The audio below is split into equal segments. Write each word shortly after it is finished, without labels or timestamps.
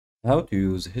How to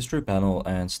use history panel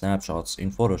and snapshots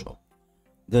in Photoshop.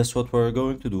 That's what we're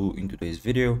going to do in today's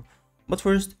video. But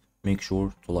first, make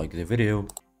sure to like the video,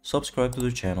 subscribe to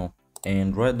the channel,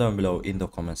 and write down below in the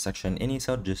comment section any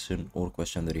suggestion or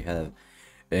question that you have.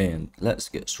 And let's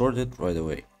get started right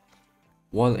away.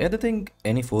 While editing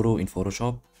any photo in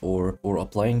Photoshop or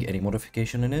applying any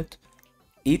modification in it,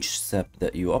 each step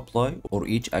that you apply or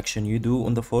each action you do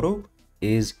on the photo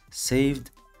is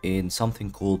saved in something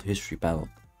called history panel.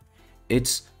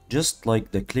 It's just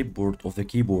like the clipboard of the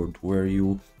keyboard where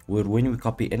when you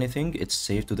copy anything, it's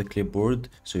saved to the clipboard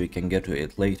so you can get to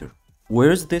it later. Where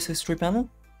is this history panel?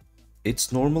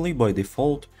 It's normally by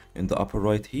default in the upper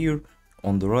right here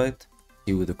on the right.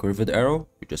 Here with the curved arrow,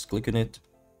 you just click on it.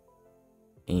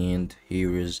 And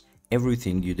here is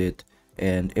everything you did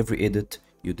and every edit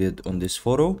you did on this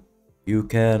photo. You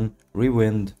can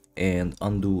rewind and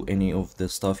undo any of the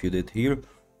stuff you did here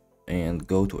and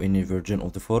go to any version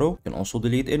of the photo. You can also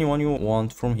delete anyone you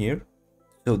want from here.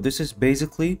 So this is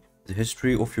basically the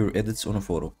history of your edits on a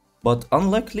photo. But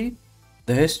unlikely,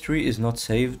 the history is not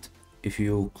saved if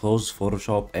you close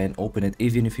Photoshop and open it,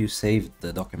 even if you saved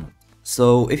the document.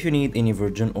 So if you need any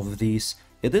version of these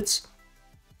edits,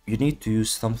 you need to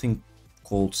use something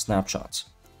called snapshots.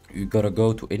 You gotta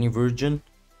go to any version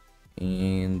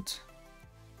and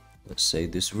let's say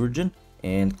this version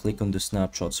and click on the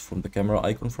snapshots from the camera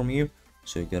icon from here.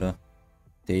 So you gotta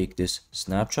take this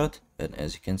snapshot, and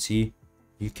as you can see,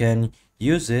 you can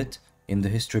use it in the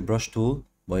history brush tool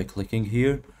by clicking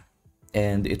here,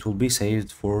 and it will be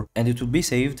saved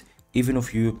even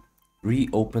if you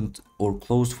reopened or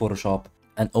closed Photoshop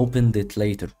and opened it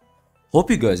later. Hope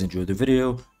you guys enjoyed the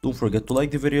video. Don't forget to like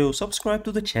the video, subscribe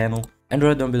to the channel, and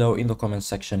write down below in the comment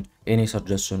section any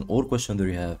suggestion or question that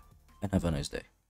you have, and have a nice day.